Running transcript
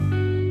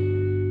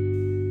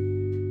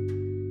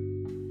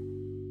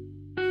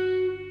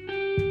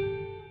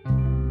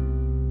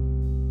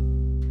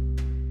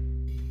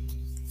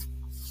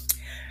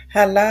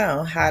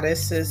Hello, hi,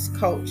 this is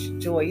Coach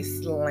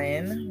Joyce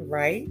Lynn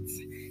Wright,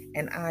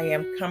 and I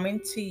am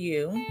coming to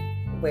you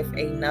with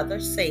another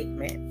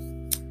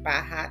segment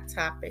by Hot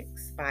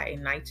Topics by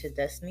Ignite Your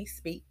Destiny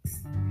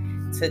Speaks.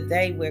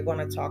 Today, we're going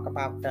to talk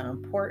about the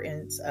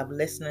importance of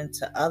listening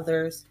to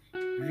others'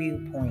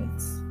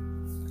 viewpoints.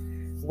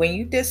 When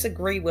you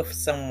disagree with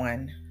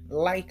someone,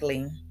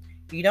 likely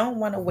you don't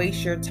want to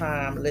waste your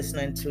time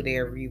listening to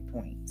their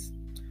viewpoints.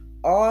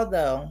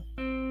 Although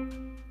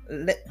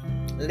li-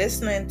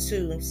 listening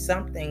to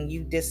something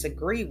you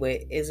disagree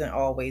with isn't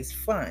always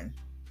fun.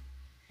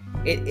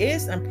 It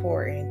is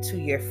important to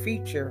your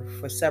future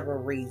for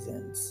several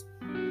reasons.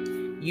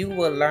 You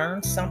will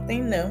learn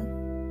something new.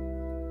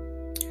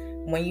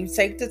 When you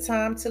take the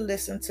time to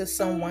listen to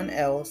someone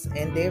else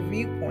and their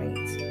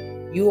viewpoints,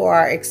 you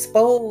are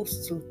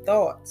exposed to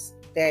thoughts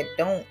that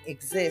don't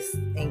exist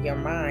in your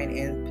mind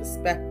and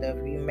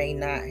perspective you may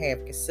not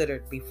have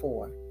considered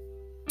before.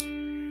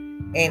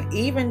 And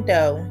even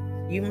though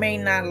you may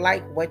not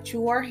like what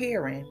you are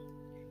hearing,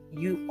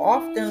 you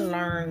often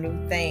learn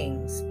new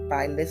things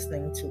by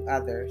listening to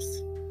others.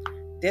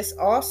 This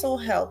also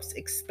helps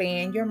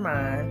expand your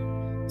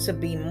mind to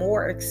be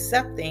more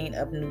accepting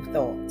of new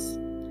thoughts,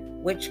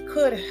 which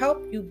could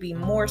help you be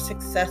more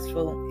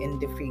successful in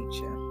the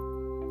future.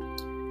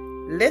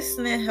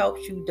 Listening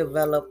helps you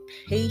develop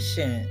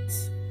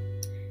patience.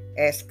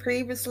 As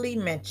previously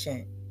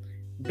mentioned,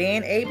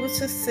 being able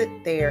to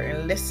sit there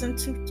and listen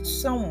to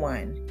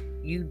someone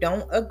you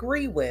don't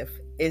agree with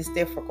is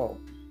difficult.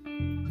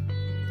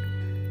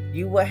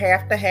 You will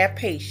have to have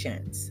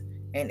patience.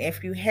 And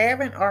if you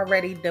haven't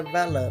already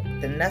developed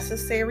the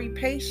necessary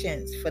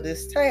patience for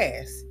this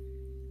task,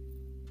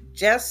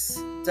 just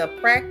the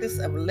practice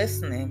of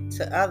listening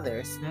to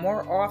others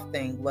more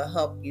often will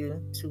help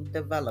you to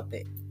develop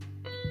it.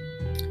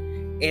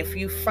 If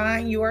you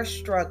find you are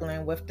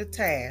struggling with the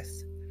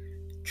task,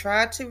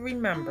 try to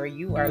remember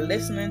you are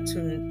listening to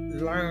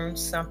learn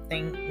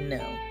something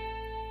new.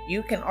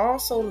 You can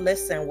also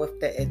listen with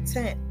the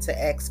intent to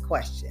ask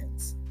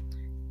questions.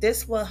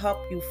 This will help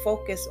you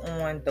focus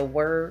on the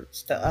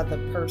words the other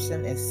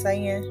person is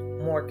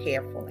saying more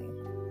carefully.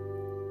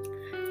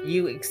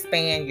 You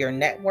expand your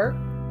network.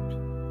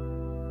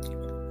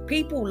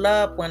 People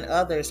love when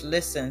others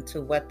listen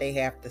to what they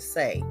have to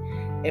say.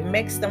 It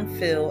makes them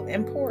feel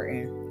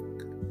important.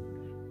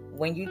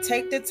 When you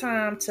take the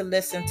time to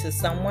listen to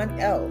someone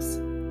else,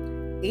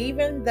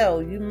 even though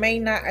you may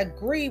not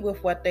agree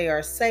with what they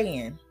are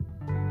saying,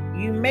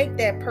 you make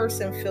that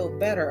person feel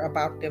better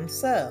about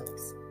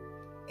themselves.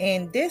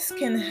 And this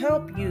can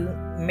help you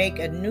make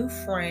a new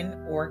friend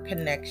or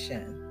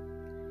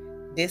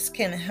connection. This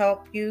can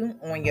help you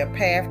on your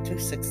path to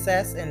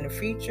success in the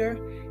future,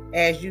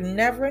 as you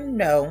never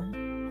know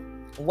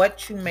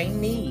what you may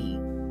need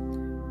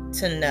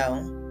to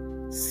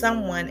know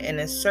someone in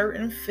a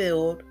certain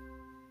field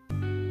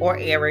or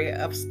area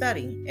of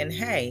study. And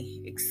hey,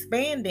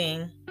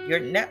 expanding your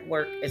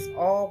network is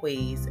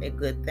always a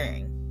good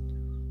thing.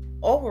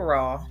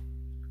 Overall,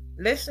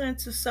 listening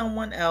to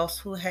someone else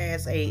who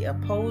has a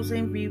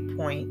opposing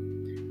viewpoint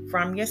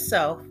from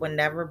yourself will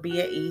never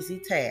be an easy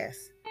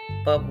task.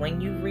 But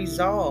when you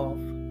resolve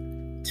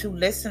to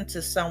listen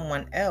to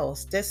someone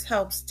else, this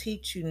helps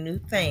teach you new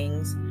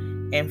things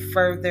and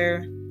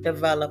further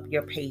develop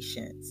your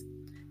patience.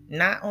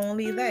 Not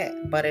only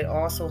that, but it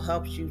also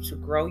helps you to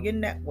grow your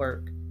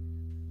network,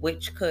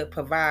 which could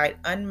provide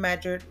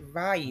unmeasured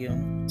value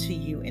to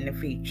you in the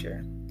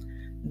future.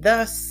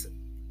 Thus,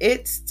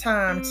 it's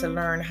time to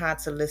learn how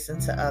to listen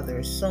to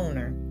others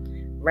sooner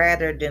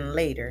rather than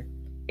later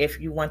if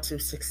you want to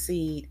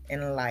succeed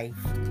in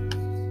life.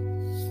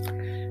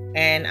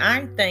 And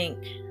I think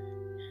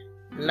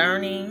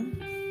learning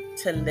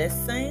to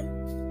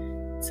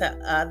listen to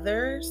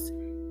others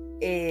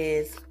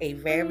is a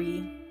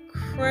very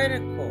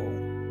critical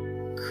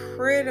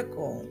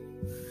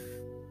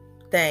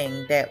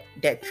thing that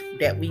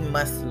we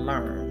must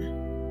learn.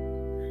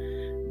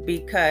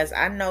 Because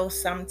I know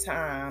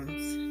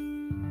sometimes,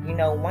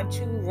 once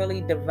you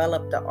really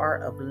develop the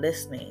art of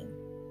listening,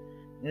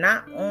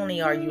 not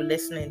only are you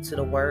listening to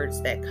the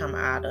words that come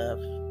out of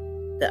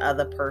the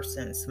other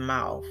person's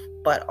mouth,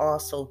 but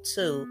also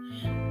too,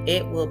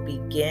 it will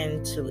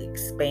begin to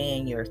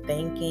expand your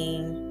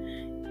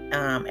thinking,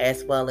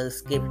 as well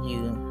as give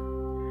you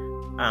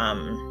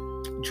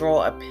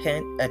draw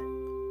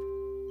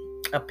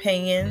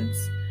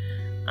opinions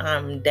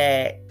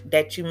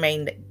that you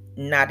may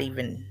not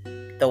even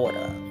thought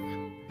of.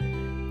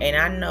 And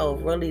I know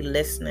really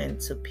listening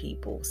to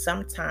people,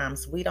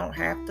 sometimes we don't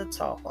have to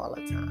talk all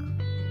the time.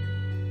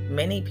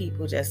 Many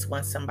people just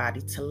want somebody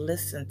to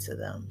listen to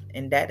them.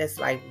 And that is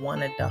like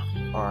one of the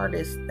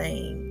hardest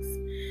things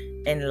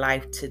in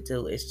life to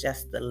do, is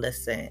just to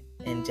listen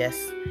and just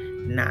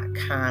not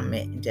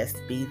comment and just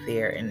be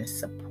there and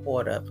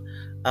supportive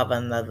of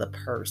another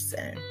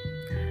person.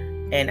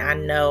 And I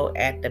know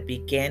at the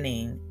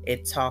beginning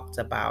it talked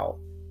about,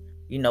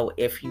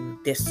 if you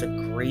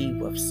disagree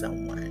with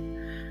someone.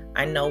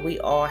 I know we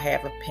all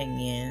have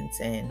opinions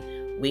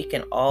and we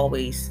can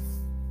always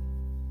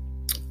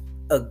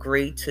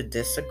agree to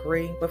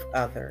disagree with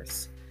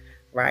others,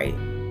 right?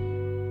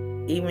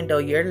 Even though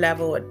your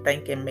level of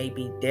thinking may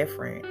be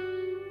different,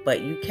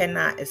 but you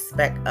cannot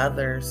expect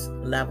others'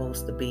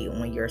 levels to be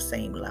on your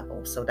same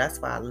level. So that's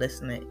why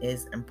listening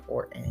is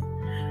important.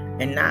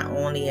 And not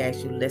only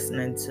as you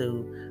listening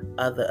to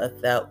other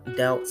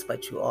adults,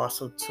 but you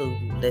also too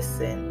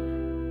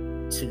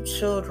listen to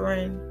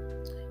children.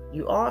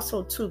 You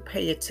also too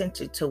pay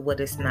attention to what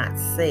is not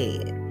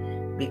said,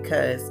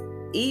 because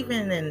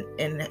even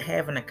in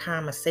having a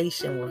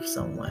conversation with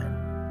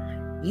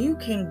someone, you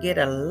can get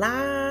a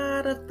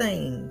lot of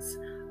things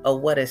of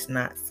what is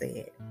not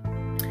said.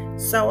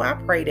 So I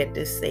pray that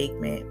this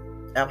segment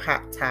of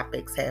Hot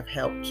Topics have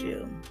helped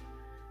you,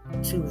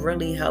 to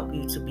really help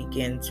you to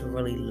begin to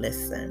really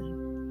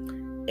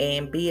listen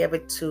and be able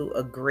to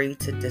agree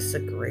to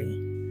disagree,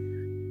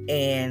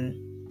 and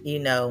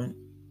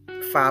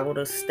follow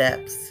the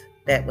steps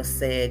that was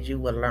said. You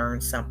will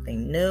learn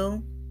something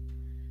new.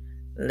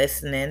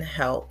 Listening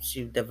helps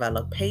you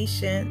develop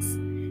patience,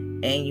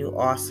 and you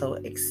also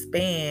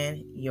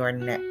expand your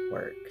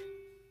network.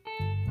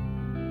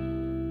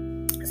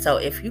 So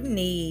if you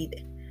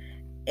need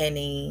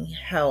any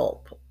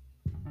help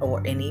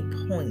or any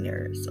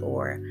pointers,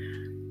 or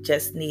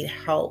just need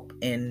help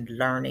in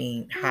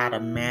learning how to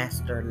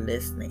master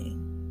listening,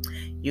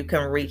 you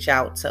can reach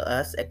out to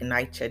us at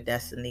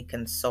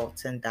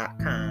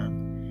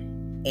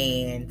igniteyourdestinyconsultant.com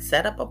and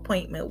set up an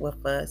appointment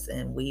with us,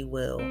 and we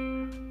will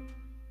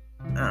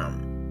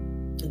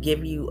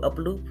give you a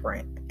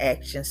blueprint,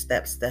 action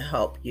steps to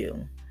help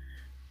you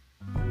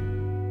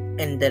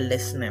in the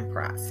listening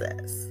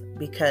process,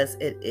 because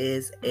it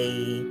is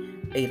a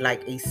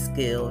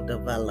skill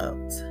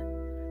developed.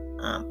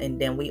 And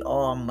then we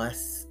all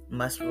must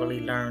really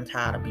learn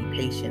how to be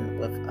patient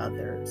with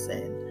others,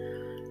 and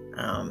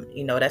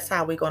that's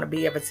how we're going to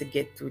be able to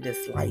get through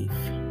this life,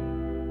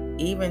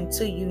 even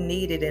till you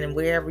need it. And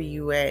wherever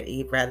you at,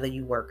 whether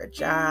you work a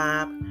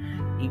job,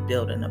 you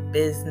building a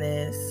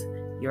business,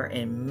 you're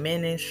in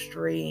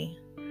ministry,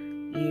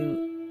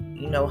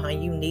 you know how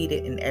you need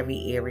it in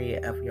every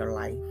area of your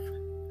life.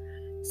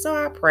 So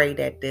I pray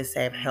that this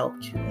have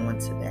helped you on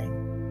today.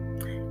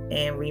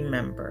 And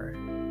remember,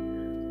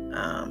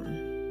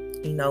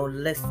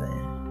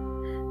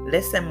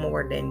 listen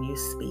more than you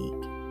speak.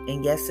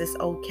 And yes, it's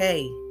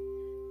okay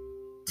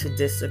to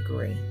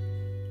disagree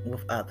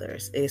with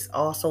others. It's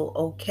also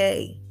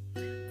okay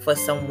for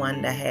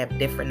someone to have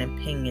different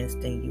opinions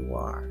than you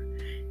are.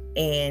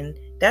 And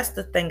that's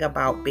the thing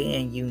about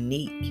being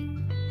unique.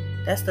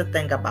 That's the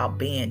thing about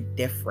being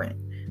different.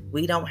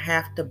 We don't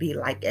have to be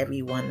like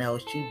everyone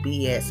else. You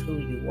be as who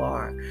you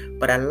are,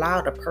 but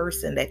allow the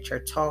person that you're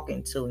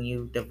talking to and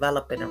you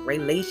developing a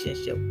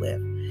relationship with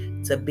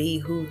to be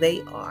who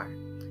they are.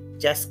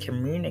 Just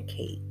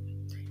communicate.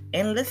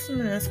 And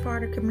listening is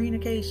part of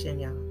communication,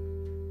 y'all.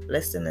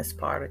 Listening is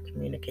part of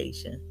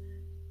communication.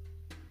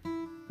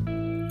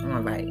 All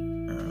right.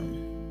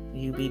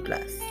 You be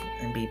blessed,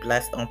 and be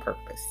blessed on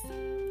purpose.